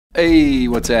Hey,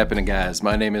 what's happening, guys?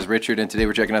 My name is Richard, and today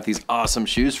we're checking out these awesome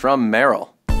shoes from Merrell.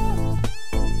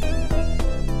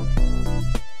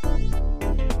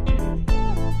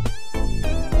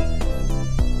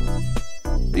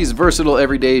 These versatile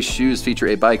everyday shoes feature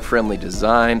a bike-friendly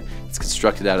design. It's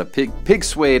constructed out of pig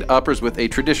suede uppers with a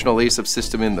traditional lace-up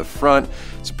system in the front.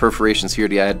 Some perforations here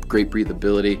to add great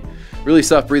breathability. Really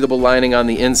soft breathable lining on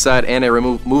the inside and a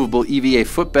removable EVA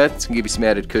footbed. It's gonna give you some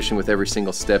added cushion with every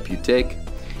single step you take.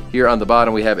 Here on the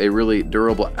bottom we have a really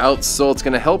durable outsole. It's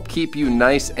gonna help keep you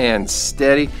nice and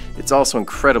steady. It's also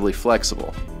incredibly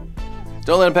flexible.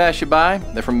 Don't let them pass you by.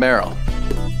 They're from Merrell.